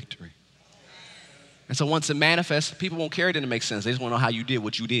bring the victory. And so once it manifests, people won't care it didn't make sense. They just want to know how you did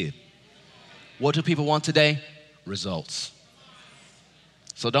what you did. What do people want today? Results.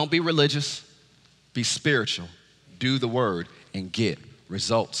 So don't be religious. Be spiritual. Do the word and get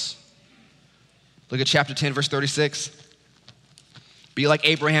results. Look at chapter 10, verse 36. Be like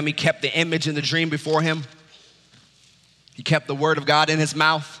Abraham. He kept the image and the dream before him. He kept the word of God in his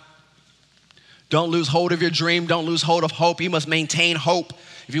mouth. Don't lose hold of your dream. Don't lose hold of hope. You must maintain hope.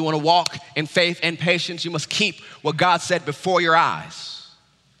 If you want to walk in faith and patience, you must keep what God said before your eyes.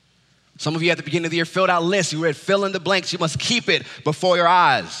 Some of you at the beginning of the year filled out lists. You read fill in the blanks. You must keep it before your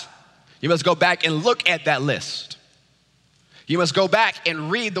eyes. You must go back and look at that list. You must go back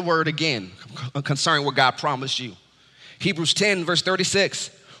and read the word again concerning what God promised you. Hebrews 10, verse 36.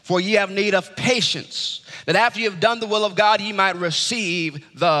 For ye have need of patience, that after you have done the will of God, ye might receive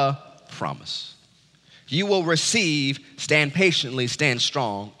the promise. You will receive, stand patiently, stand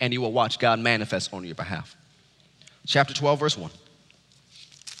strong, and you will watch God manifest on your behalf. Chapter 12, verse 1.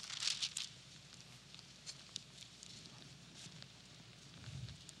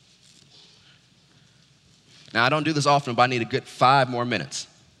 Now, I don't do this often, but I need a good 5 more minutes.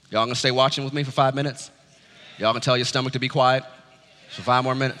 Y'all gonna stay watching with me for 5 minutes? Y'all gonna tell your stomach to be quiet for 5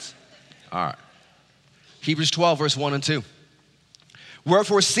 more minutes? All right. Hebrews 12, verse 1 and 2.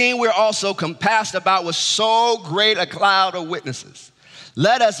 Wherefore, seeing we're also compassed about with so great a cloud of witnesses,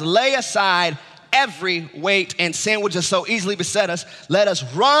 let us lay aside every weight and sin which does so easily beset us. Let us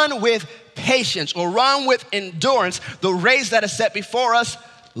run with patience, or run with endurance, the race that is set before us,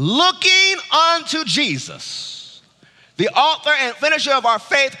 looking unto Jesus, The author and finisher of our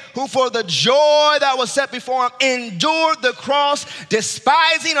faith, who for the joy that was set before him endured the cross,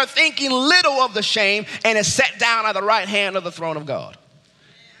 despising or thinking little of the shame, and is set down at the right hand of the throne of God.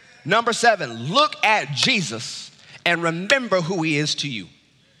 Number 7, look at Jesus and remember who he is to you.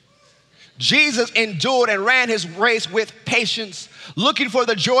 Jesus endured and ran his race with patience, looking for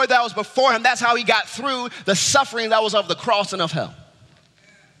the joy that was before him. That's how he got through the suffering that was of the cross and of hell.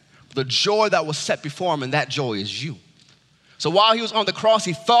 The joy that was set before him, and that joy is you. So while he was on the cross,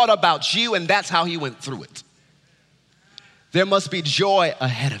 he thought about you, and that's how he went through it. There must be joy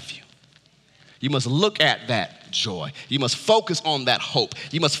ahead of you. You must look at that joy. You must focus on that hope.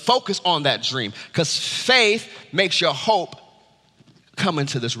 You must focus on that dream, because faith makes your hope come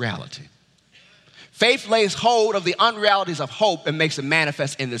into this reality. Faith lays hold of the unrealities of hope and makes it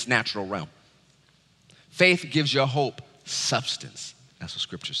manifest in this natural realm. Faith gives your hope substance. That's what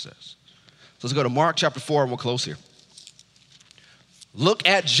Scripture says. So let's go to Mark chapter 4, and we'll close here. Look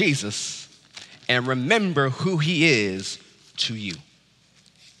at Jesus and remember who he is to you.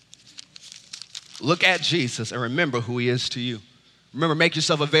 Look at Jesus and remember who he is to you. Remember, make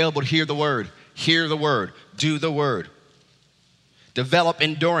yourself available to hear the word, do the word. Develop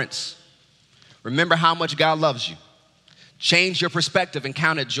endurance. Remember how much God loves you. Change your perspective and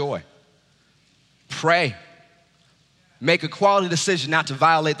count it joy. Pray. Make a quality decision not to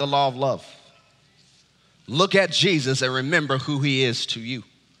violate the law of love. Look at Jesus and remember who he is to you.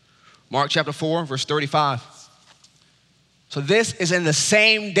 Mark chapter 4, verse 35. So this is in the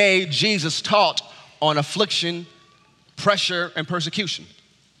same day Jesus taught on affliction, pressure, and persecution.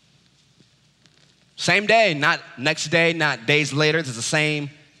 Same day, not next day, not days later. It's the same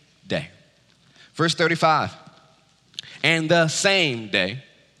day. Verse 35. And the same day,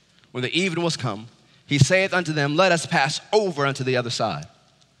 when the evening was come, he saith unto them, let us pass over unto the other side.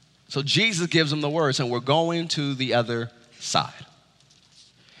 So Jesus gives them the words, and we're going to the other side.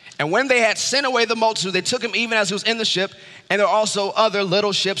 And when they had sent away the multitude, they took him even as he was in the ship, and there were also other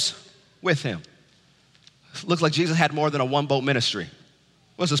little ships with him. Looks like Jesus had more than a one-boat ministry.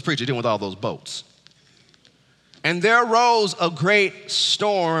 What's this preacher doing with all those boats? And there arose a great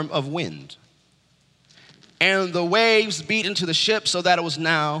storm of wind, and the waves beat into the ship so that it was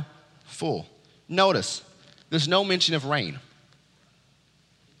now full. Notice, there's no mention of rain.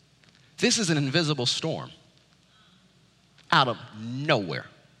 This is an invisible storm out of nowhere.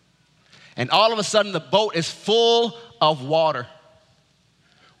 And all of a sudden, the boat is full of water.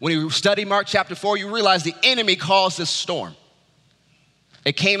 When you study Mark chapter 4, you realize the enemy caused this storm.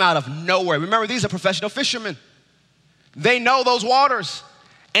 It came out of nowhere. Remember, these are professional fishermen. They know those waters.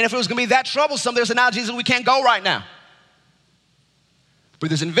 And if it was going to be that troublesome, there's an now, Jesus, we can't go right now. But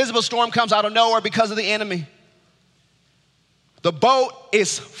this invisible storm comes out of nowhere because of the enemy. The boat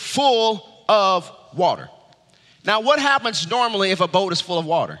is full of water. Now, what happens normally if a boat is full of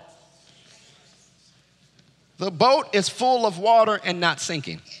water? The boat is full of water and not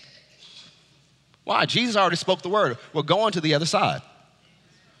sinking. Why? Jesus already spoke the word. We're going to the other side.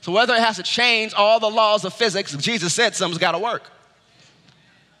 So whether it has to change all the laws of physics, Jesus said something's got to work.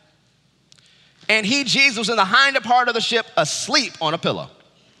 And Jesus, was in the hinder part of the ship, asleep on a pillow,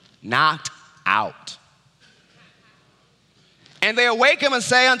 knocked out. And they awake him and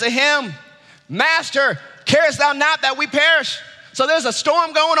say unto him, Master, carest thou not that we perish? So there's a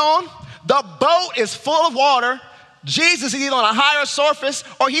storm going on. The boat is full of water. Jesus is either on a higher surface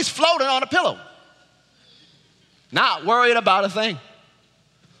or he's floating on a pillow. Not worried about a thing.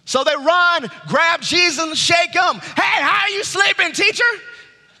 So they run, grab Jesus and shake him. Hey, how are you sleeping, teacher?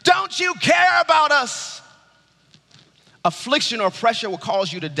 Don't you care about us? Affliction or pressure will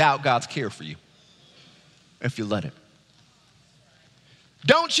cause you to doubt God's care for you if you let it.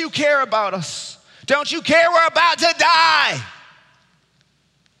 Don't you care about us? Don't you care we're about to die?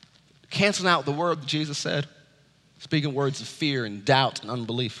 Canceling out the word that Jesus said, speaking words of fear and doubt and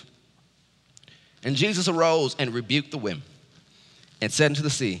unbelief. And Jesus arose and rebuked the wind and said unto the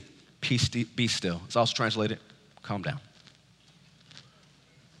sea, Peace, be still. It's also translated, calm down.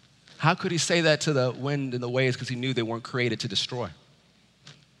 How could he say that to the wind and the waves? Because he knew they weren't created to destroy.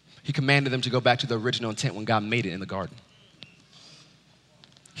 He commanded them to go back to the original intent when God made it in the garden.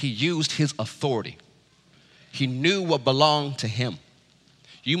 He used his authority. He knew what belonged to him.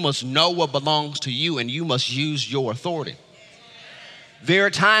 You must know what belongs to you, and you must use your authority. There are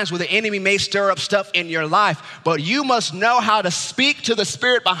times where the enemy may stir up stuff in your life, but you must know how to speak to the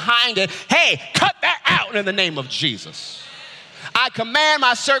spirit behind it. Hey, cut that out in the name of Jesus. I command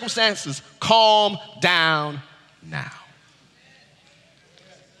my circumstances, calm down now.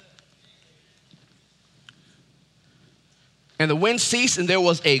 And the wind ceased, and there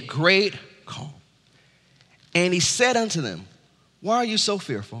was a great calm. And he said unto them, why are you so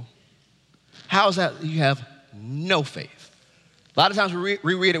fearful? How is that you have no faith? A lot of times we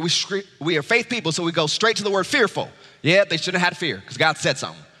reread it, we are faith people, so we go straight to the word fearful. Yeah, they shouldn't have had fear because God said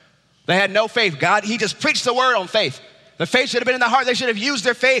something. They had no faith. He just preached the word on faith. The faith should have been in their heart. They should have used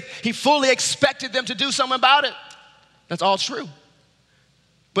their faith. He fully expected them to do something about it. That's all true.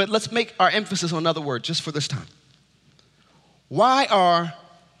 But let's make our emphasis on another word just for this time. Why are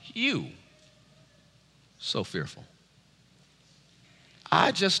you so fearful?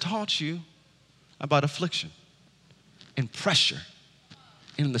 I just taught you about affliction and pressure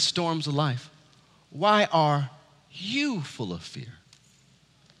in the storms of life. Why are you full of fear?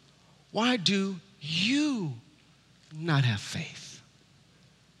 Why do you not have faith?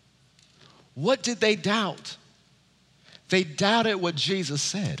 What did they doubt? They doubted what Jesus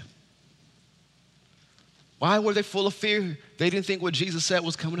said. Why were they full of fear? They didn't think what Jesus said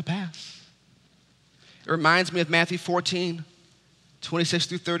was coming to pass. It reminds me of Matthew 14, 26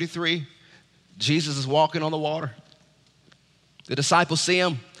 through 33. Jesus is walking on the water. The disciples see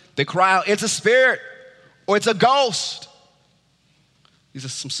him. They cry out, it's a spirit or it's a ghost. These are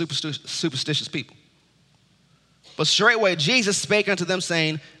some superstitious people. But straightway Jesus spake unto them,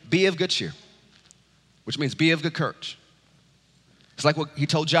 saying, be of good cheer, which means be of good courage. It's like what he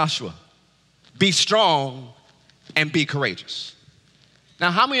told Joshua, be strong and be courageous.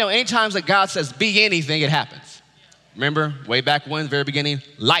 Now, how many know any times that God says be anything, it happens? Remember, way back when, the very beginning,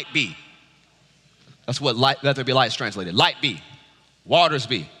 light be. That's what light, let there be light is translated. Light be, waters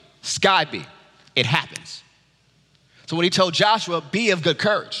be, sky be. It happens. So when he told Joshua, be of good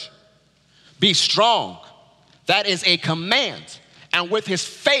courage, be strong, that is a command. And with his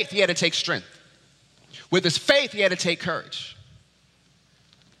faith, he had to take strength. With his faith, he had to take courage.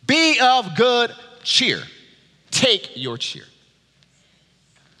 Be of good cheer. Take your cheer.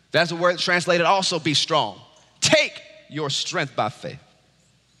 That's the word translated also, be strong. Take your strength by faith.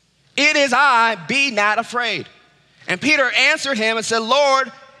 It is I, be not afraid. And Peter answered him and said,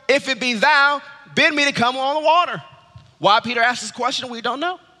 Lord, if it be thou, bid me to come on the water. Why Peter asked this question, we don't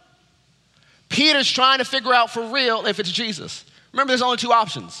know. Peter's trying to figure out for real if it's Jesus. Remember, there's only two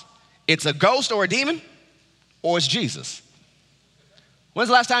options. It's a ghost or a demon, or it's Jesus. When's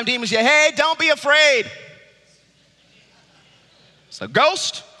the last time demons said, hey, don't be afraid? It's a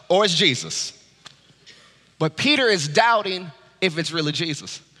ghost or it's Jesus. But Peter is doubting if it's really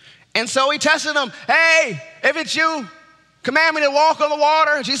Jesus. And so he tested him, hey, if it's you, command me to walk on the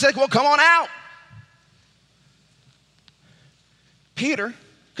water. And Jesus said, well, come on out. Peter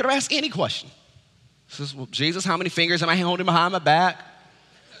could have asked any question. He says, well, Jesus, how many fingers am I holding behind my back?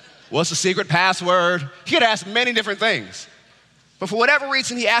 What's the secret password? He could ask many different things. But for whatever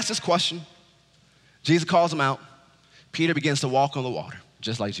reason, he asked this question. Jesus calls him out. Peter begins to walk on the water,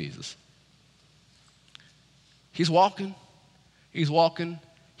 just like Jesus. He's walking.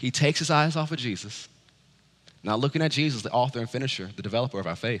 He takes his eyes off of Jesus. Now looking at Jesus, the author and finisher, the developer of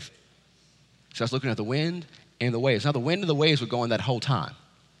our faith. He starts looking at the wind and the waves. Now the wind and the waves were going that whole time.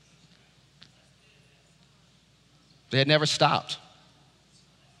 They had never stopped.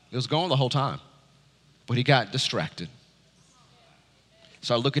 It was going the whole time. But he got distracted.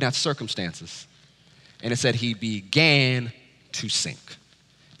 Started looking at circumstances. And it said he began to sink.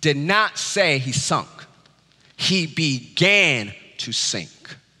 Did not say he sunk. He began to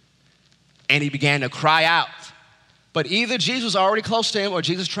sink. And he began to cry out. But either Jesus was already close to him or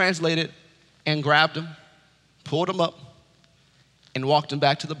Jesus translated and grabbed him, pulled him up, and walked him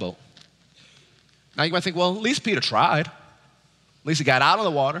back to the boat. Now you might think, well, at least Peter tried. At least he got out of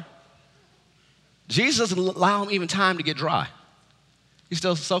the water. Jesus doesn't allow him even time to get dry. He's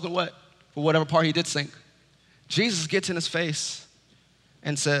still soaking wet for whatever part he did sink. Jesus gets in his face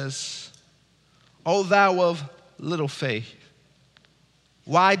and says, O thou of little faith,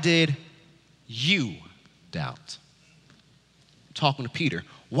 why did you doubt? Talking to Peter,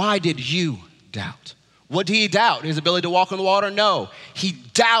 why did you doubt? What did he doubt? His ability to walk on the water? No. He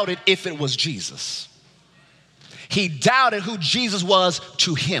doubted if it was Jesus. He doubted who Jesus was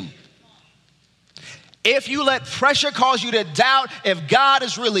to him. If you let pressure cause you to doubt if God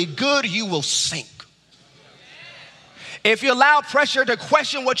is really good, you will sink. If you allow pressure to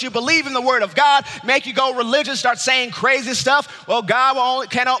question what you believe in the word of God, make you go religious, start saying crazy stuff, well, God will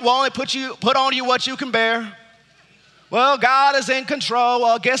only put on you what you can bear. Well, God is in control.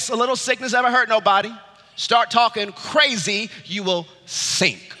 Well, I guess a little sickness never hurt nobody. Start talking crazy, you will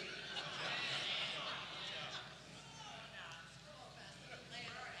sink.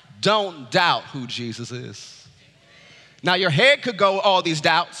 Don't doubt who Jesus is. Now, your head could go all these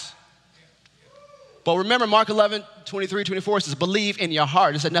doubts. But remember, Mark 11, 23, 24 says, believe in your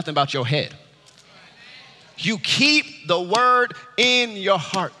heart. It said nothing about your head. You keep the word in your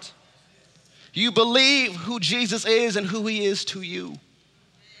heart. You believe who Jesus is and who he is to you.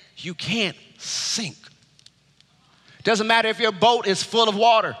 You can't sink. Doesn't matter if your boat is full of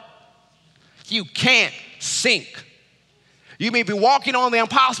water. You can't sink. You may be walking on the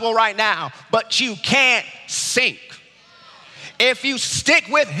impossible right now, but you can't sink. If you stick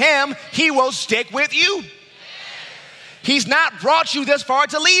with him, he will stick with you. He's not brought you this far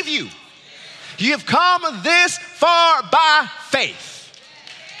to leave you. You've come this far by faith.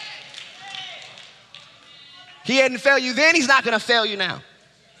 He hadn't failed you then, he's not going to fail you now.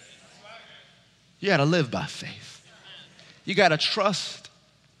 You got to live by faith. You got to trust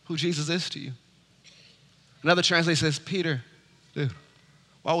who Jesus is to you. Another translation says, Peter, dude,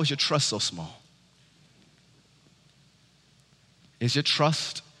 why was your trust so small? Is your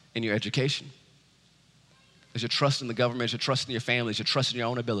trust in your education? Is your trust in the government? Is your trust in your family? Is your trust in your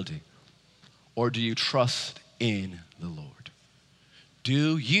own ability? Or do you trust in the Lord?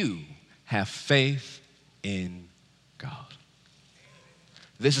 Do you have faith in God?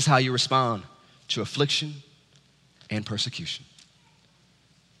 This is how you respond to affliction and persecution.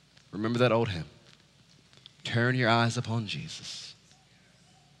 Remember that old hymn. Turn your eyes upon Jesus.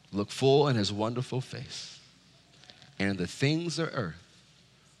 Look full in his wonderful face, and the things of earth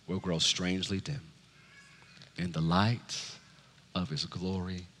will grow strangely dim in the light of his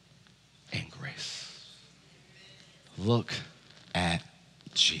glory and grace. Look at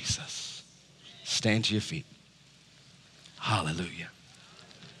Jesus. Stand to your feet. Hallelujah.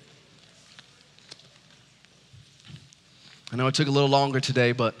 I know it took a little longer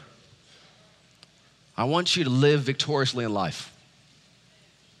today, but I want you to live victoriously in life.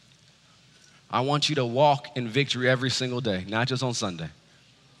 I want you to walk in victory every single day, not just on Sunday.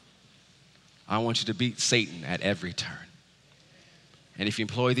 I want you to beat Satan at every turn. And if you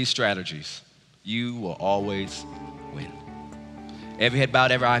employ these strategies, you will always win. Every head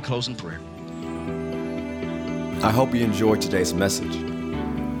bowed, every eye closed in prayer. I hope you enjoyed today's message.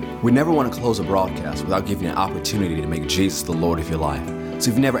 We never want to close a broadcast without giving you an opportunity to make Jesus the Lord of your life. So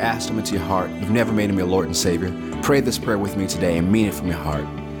if you've never asked him into your heart, you've never made him your Lord and Savior, pray this prayer with me today and mean it from your heart.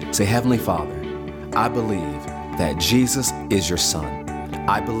 Say, Heavenly Father, I believe that Jesus is your Son.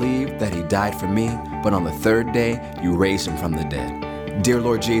 I believe that he died for me, but on the third day, you raised him from the dead. Dear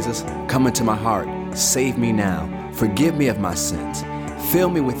Lord Jesus, come into my heart. Save me now. Forgive me of my sins. Fill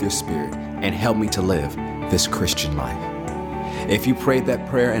me with your Spirit and help me to live this Christian life. If you prayed that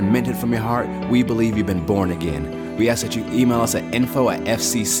prayer and meant it from your heart, we believe you've been born again. We ask that you email us at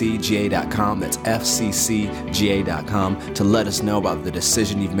info@fccga.com. That's fccga.com to let us know about the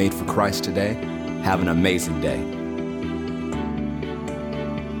decision you've made for Christ today. Have an amazing day.